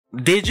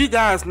Did you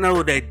guys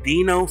know that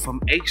Dino from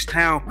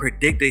H-Town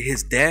predicted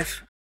his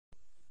death?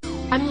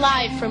 I'm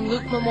live from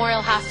Luke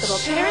Memorial Hospital.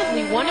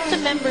 Apparently, one of the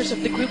members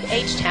of the group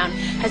H-Town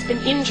has been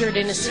injured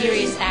in a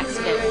serious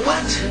accident.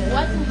 What? It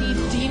was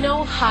indeed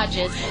Dino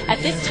Hodges. At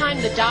this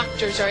time, the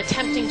doctors are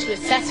attempting to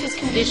assess his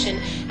condition.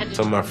 And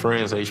some of my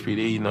friends,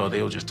 HPD,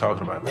 they were just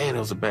talking about, man, it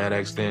was a bad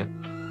accident.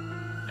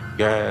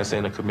 Guys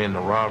ended up committing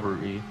a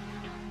robbery,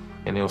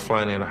 and they were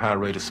flying at a high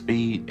rate of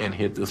speed and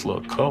hit this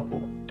little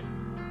couple.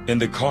 In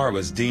the car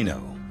was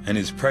Dino and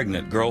his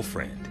pregnant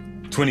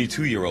girlfriend,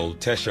 22-year-old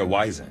Tesha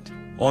Wysant.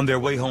 On their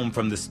way home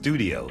from the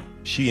studio,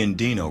 she and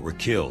Dino were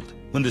killed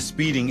when the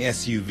speeding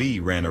SUV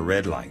ran a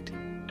red light.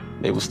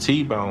 It was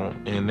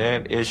T-bone, and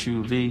that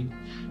SUV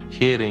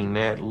hitting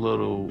that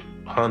little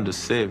Honda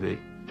Civic,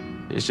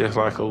 it's just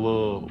like a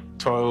little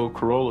Toyota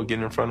Corolla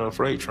getting in front of a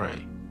freight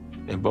train,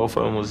 and both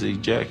of them was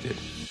ejected.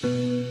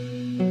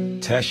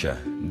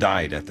 Tesha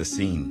died at the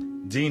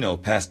scene. Dino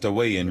passed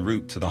away en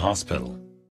route to the hospital.